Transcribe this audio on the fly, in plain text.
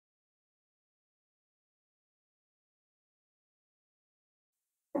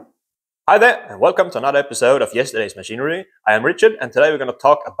Hi there, and welcome to another episode of Yesterday's Machinery. I am Richard, and today we're going to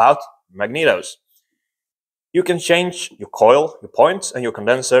talk about magnetos. You can change your coil, your points, and your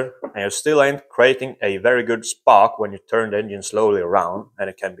condenser, and you still ain't creating a very good spark when you turn the engine slowly around, and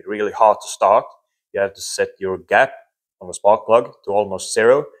it can be really hard to start. You have to set your gap on the spark plug to almost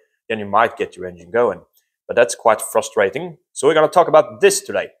zero, then you might get your engine going. But that's quite frustrating. So we're going to talk about this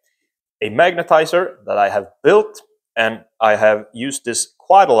today. A magnetizer that I have built, and I have used this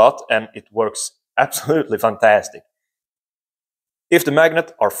quite a lot, and it works absolutely fantastic. If the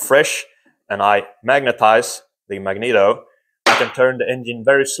magnets are fresh and I magnetize the magneto, I can turn the engine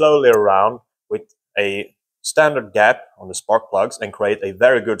very slowly around with a standard gap on the spark plugs and create a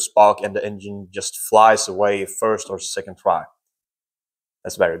very good spark, and the engine just flies away first or second try.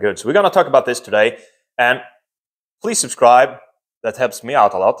 That's very good. So we're going to talk about this today, and please subscribe. That helps me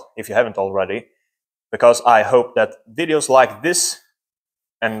out a lot if you haven't already, because I hope that videos like this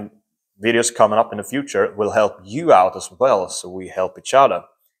and videos coming up in the future will help you out as well, so we help each other.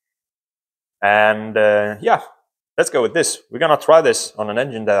 And yeah, let's go with this. We're gonna try this on an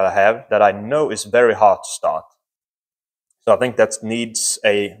engine that I have that I know is very hard to start. So I think that needs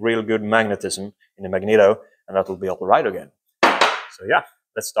a real good magnetism in the magneto, and that will be all right again. So yeah,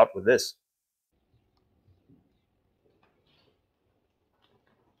 let's start with this.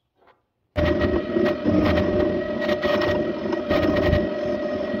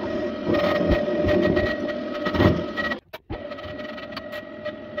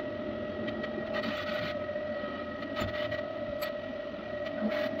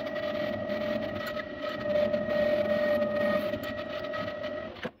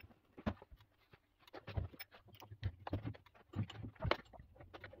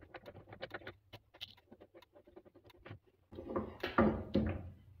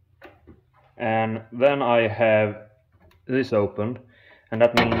 And then I have this opened, and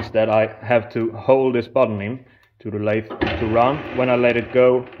that means that I have to hold this button in to the lathe to run. When I let it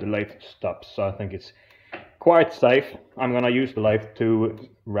go, the lathe stops. So I think it's quite safe. I'm gonna use the lathe to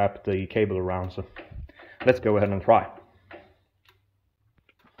wrap the cable around, so let's go ahead and try.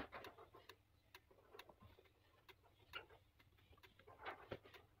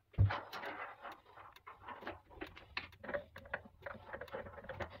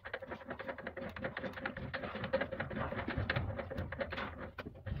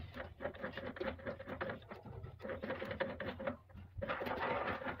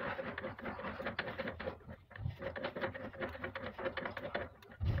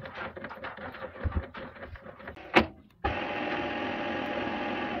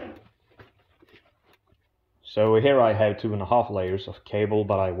 So here I have 2.5 layers of cable,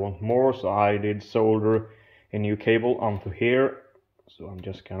 but I want more, so I did solder a new cable onto here. So I'm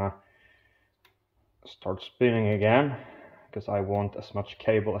just gonna start spinning again, because I want as much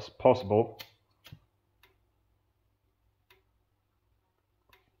cable as possible.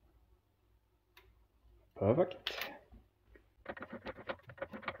 Perfect.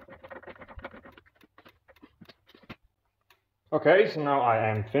 Okay, so now I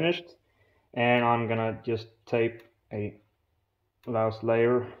am finished, and I'm gonna just tape a last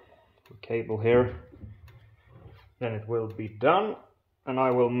layer of cable here. Then it will be done, and I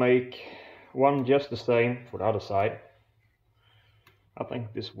will make one just the same for the other side. I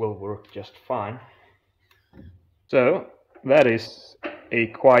think this will work just fine. So that is a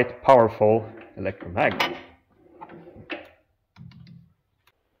quite powerful electromagnet.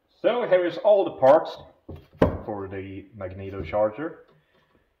 So here is all the parts for the magneto charger.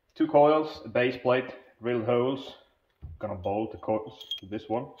 2 coils, a base plate, drilled holes. Gonna bolt the coils to this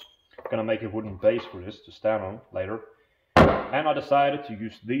one. Gonna make a wooden base for this to stand on later. And I decided to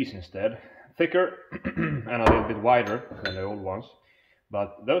use these instead. Thicker and a little bit wider than the old ones.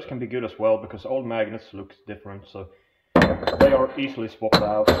 But those can be good as well, because old magnets look different, so they are easily swapped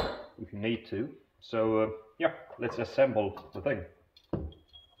out if you need to. So yeah, let's assemble the thing.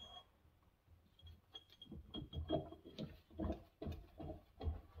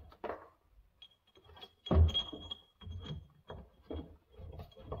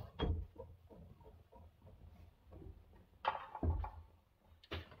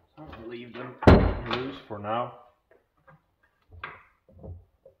 I'll leave them loose for now.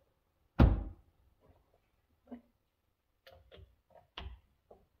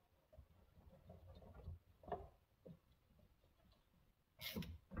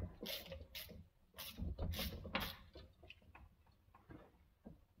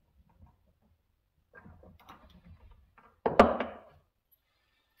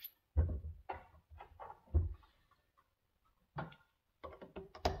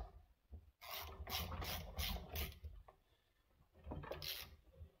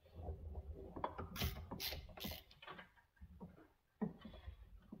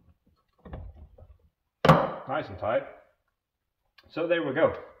 nice and tight. So there we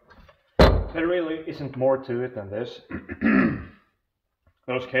go. There really isn't more to it than this.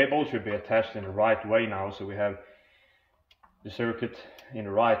 Those cables should be attached in the right way now, so we have the circuit in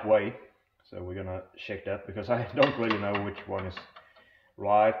the right way. So we're gonna check that, because I don't really know which one is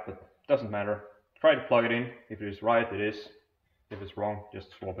right, but it doesn't matter. Try to plug it in. If it is right, it is. If it's wrong, just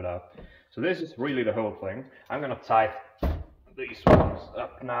swap it out. So this is really the whole thing. I'm gonna tie these ones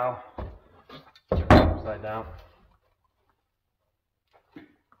up now. Upside down.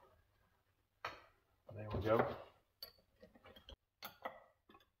 There we go.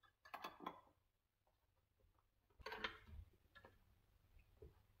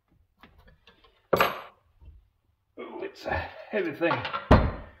 Oh, it's a heavy thing.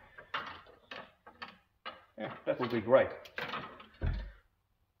 Yeah, that will be great.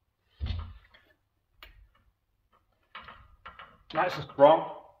 Nice and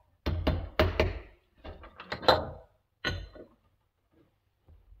strong.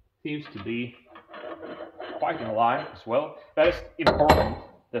 Seems to be quite in line as well. That is important,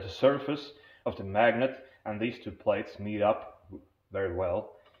 that the surface of the magnet and these two plates meet up very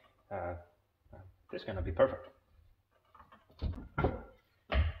well. This is going to be perfect.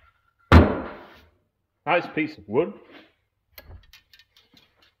 Nice piece of wood.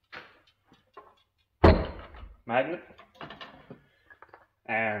 Magnet.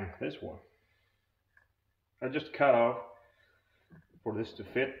 And this one. I just cut off for this to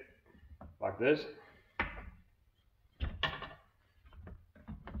fit like this.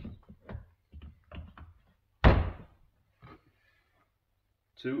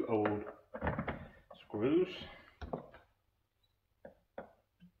 Two old screws.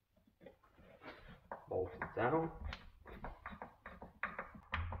 Bolt it down.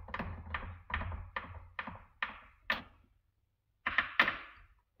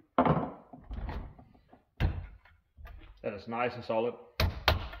 That is nice and solid.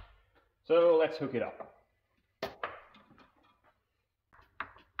 So let's hook it up.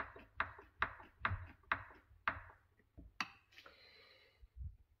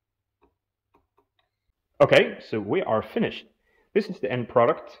 Okay, so we are finished. This is the end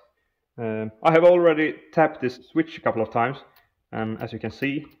product. I have already tapped this switch a couple of times, and as you can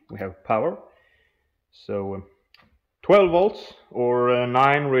see, we have power. So 12 volts, or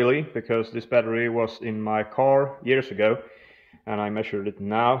 9 really, because this battery was in my car years ago, and I measured it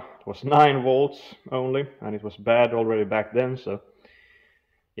now. It was 9 volts only, and it was bad already back then, so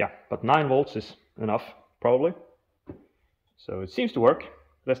yeah, but 9 volts is enough, probably. So it seems to work.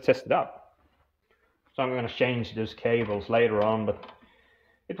 Let's test it out. So I'm going to change those cables later on, but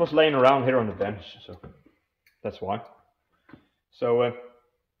it was laying around here on the bench, so that's why. So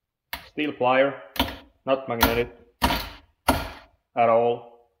steel plier, not magnetic at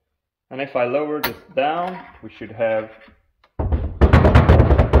all. And if I lower this down, we should have...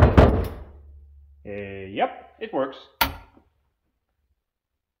 yep, it works.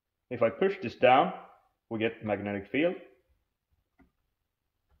 If I push this down, we get magnetic field.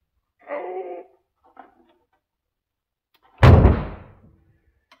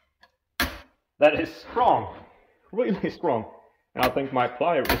 That is strong, really strong. And I think my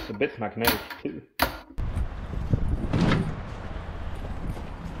plier is a bit magnetic too.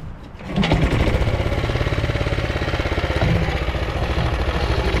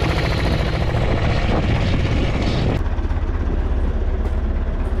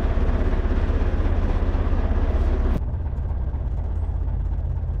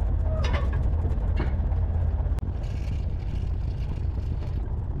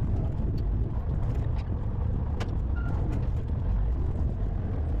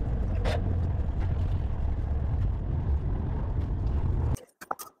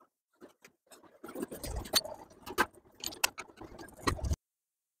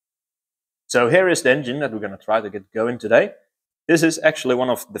 So here is the engine that we're going to try to get going today. This is actually one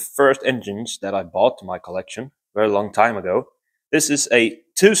of the first engines that I bought to my collection a very long time ago. This is a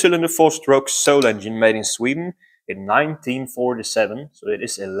 2-cylinder 4-stroke Soul engine made in Sweden in 1947, so it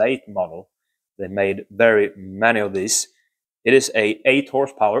is a late model. They made very many of these. It is a 8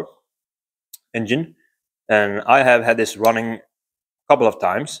 horsepower engine, and I have had this running a couple of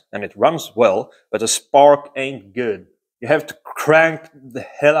times, and it runs well, but the spark ain't good. You have to crank the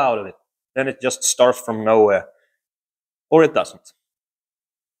hell out of it. Then it just starts from nowhere, or it doesn't.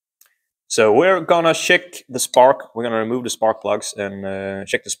 So we're gonna check the spark. We're gonna remove the spark plugs and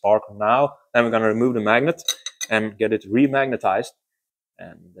check the spark now. Then we're gonna remove the magnet and get it remagnetized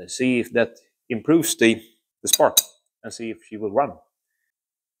and see if that improves the spark and see if she will run.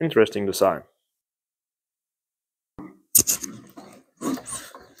 Interesting design.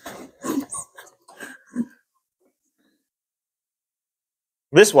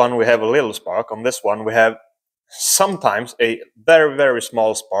 This one we have a little spark. On this one we have sometimes a very, very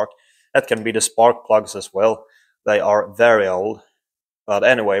small spark. That can be the spark plugs as well. They are very old. But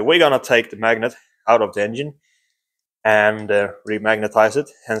anyway, we're gonna take the magnet out of the engine and remagnetize it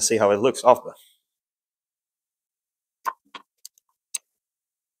and see how it looks after.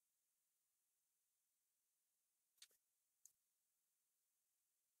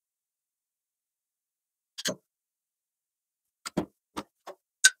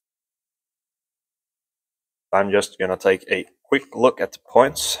 I'm just gonna take a quick look at the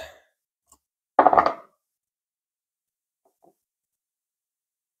points.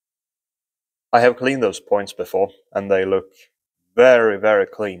 I have cleaned those points before and they look very, very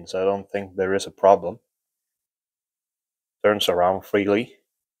clean, so I don't think there is a problem. Turns around freely.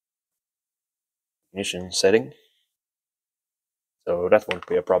 Ignition setting. So that won't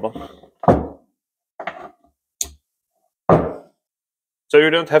be a problem. So you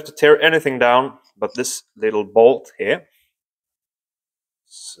don't have to tear anything down but this little bolt here.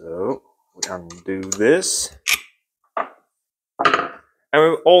 So we undo this. And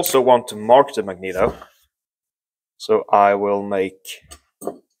we also want to mark the magneto. So I will make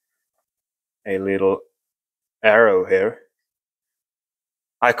a little arrow here.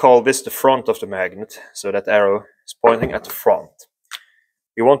 I call this the front of the magnet, so that arrow is pointing at the front.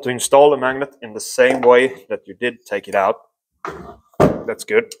 You want to install the magnet in the same way that you did take it out. That's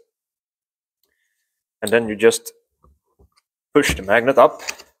good. And then you just push the magnet up,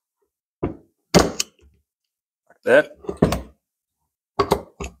 like that.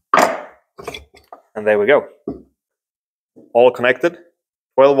 And there we go. All connected,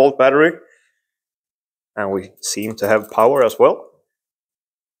 12-volt battery. And we seem to have power as well.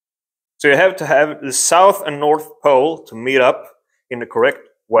 So you have to have the south and north pole to meet up in the correct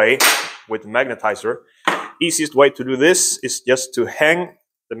way with the magnetizer. Easiest way to do this is just to hang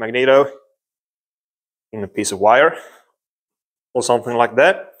the magneto in a piece of wire or something like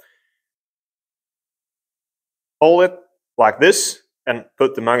that. Hold it like this and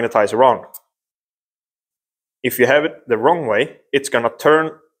put the magnetizer on. If you have it the wrong way, it's gonna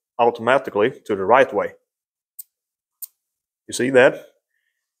turn automatically to the right way. You see that?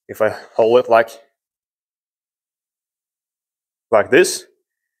 If I hold it like this,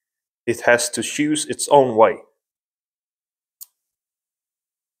 it has to choose its own way.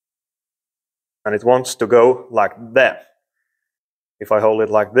 And it wants to go like that. If I hold it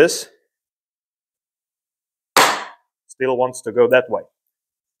like this, it still wants to go that way.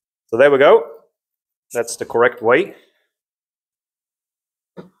 So there we go. That's the correct way.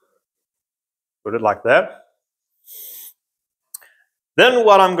 Put it like that. Then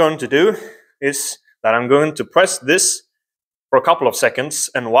what I'm going to do is that I'm going to press this for a couple of seconds,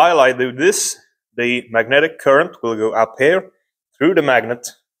 and while I do this, the magnetic current will go up here through the magnet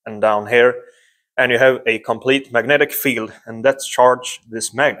and down here, and you have a complete magnetic field, and that's charged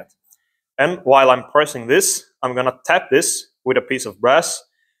this magnet. And while I'm pressing this, I'm gonna tap this with a piece of brass.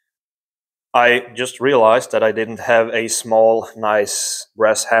 I just realized that I didn't have a small, nice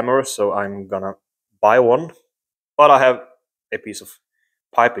brass hammer, so I'm gonna buy one. But I have a piece of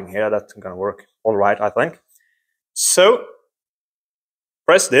piping here that's gonna work all right, I think. So,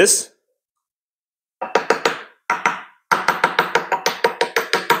 press this.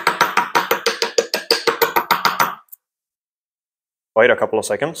 Wait a couple of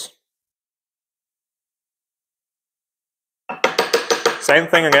seconds. Same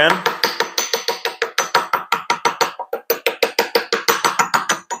thing again.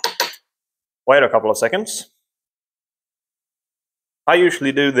 Wait a couple of seconds. I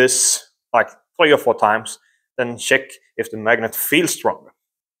usually do this like 3 or 4 times, then check if the magnet feels stronger.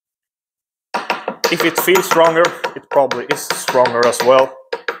 If it feels stronger, it probably is stronger as well.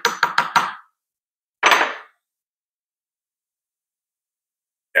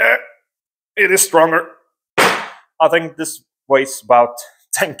 Yeah, it is stronger. I think this weighs about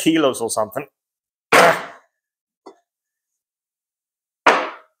 10 kilos or something.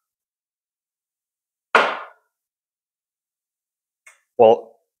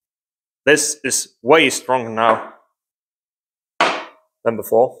 Well, this is way stronger now than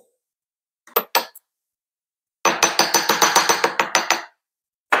before.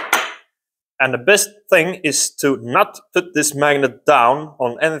 And the best thing is to not put this magnet down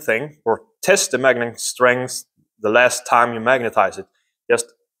on anything or test the magnetic strength the last time you magnetize it.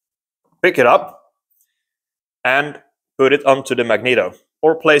 Just pick it up and put it onto the magneto,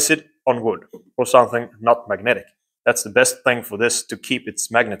 or place it on wood or something not magnetic. That's the best thing for this to keep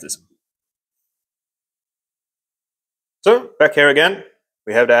its magnetism. So back here again,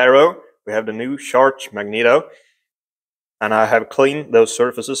 we have the arrow, we have the new charged magneto, And I have cleaned those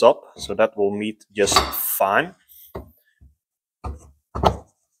surfaces up, so that will meet just fine.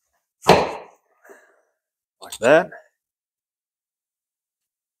 Like that.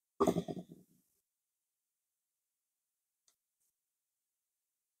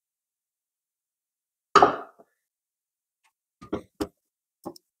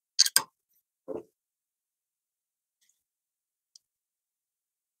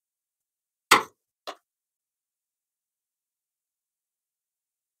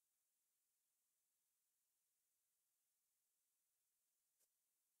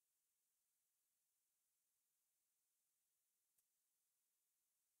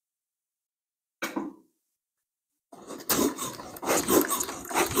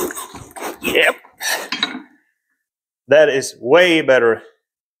 Yep. That is way better.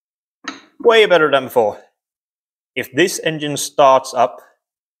 Way better than before. If this engine starts up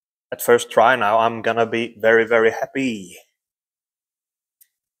at first try now, I'm gonna be very, very happy.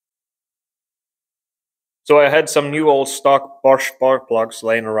 So I had some new old stock Bosch spark plugs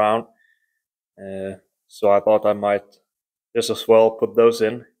laying around. So I thought I might just as well put those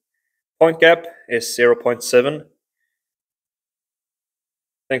in. Point gap is 0.7.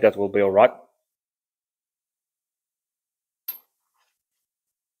 I think that will be alright.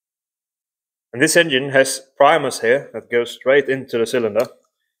 And this engine has primers here that go straight into the cylinder.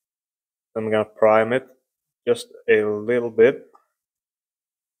 I'm gonna prime it just a little bit.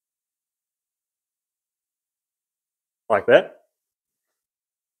 Like that.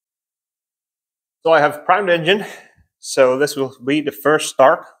 So I have primed the engine. So this will be the first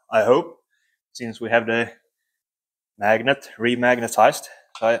start, I hope, since we have the magnet remagnetized.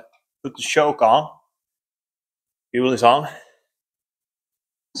 So I put the choke on. Fuel is on.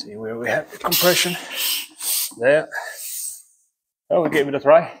 See where we have the compression. There. Oh, we'll give it a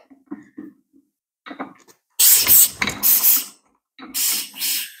try.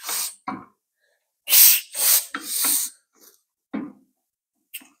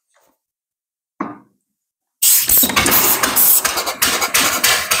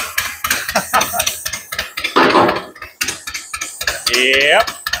 Yep.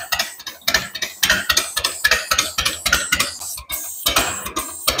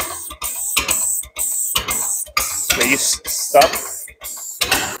 Please stop.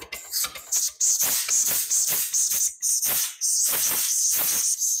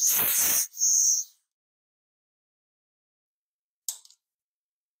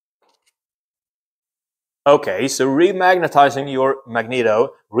 Okay, so remagnetizing your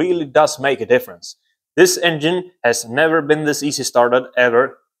Magneto really does make a difference. This engine has never been this easy started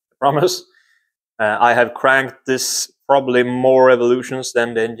ever, I promise. I have cranked this probably more revolutions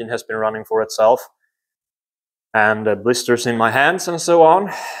than the engine has been running for itself. And blisters in my hands and so on.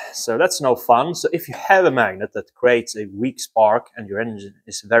 So that's no fun. So if you have a magnet that creates a weak spark and your engine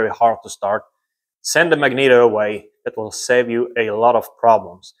is very hard to start, send the Magneto away. That will save you a lot of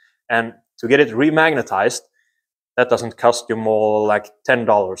problems. And to get it remagnetized, that doesn't cost you more like $10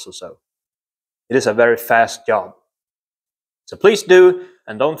 or so. It is a very fast job. So please do,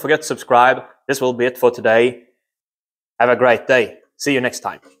 and don't forget to subscribe. This will be it for today. Have a great day. See you next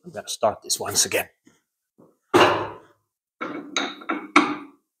time. I'm going to start this once again.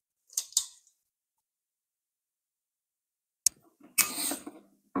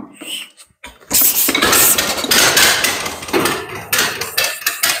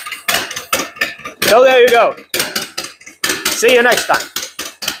 So there you go. See you next time.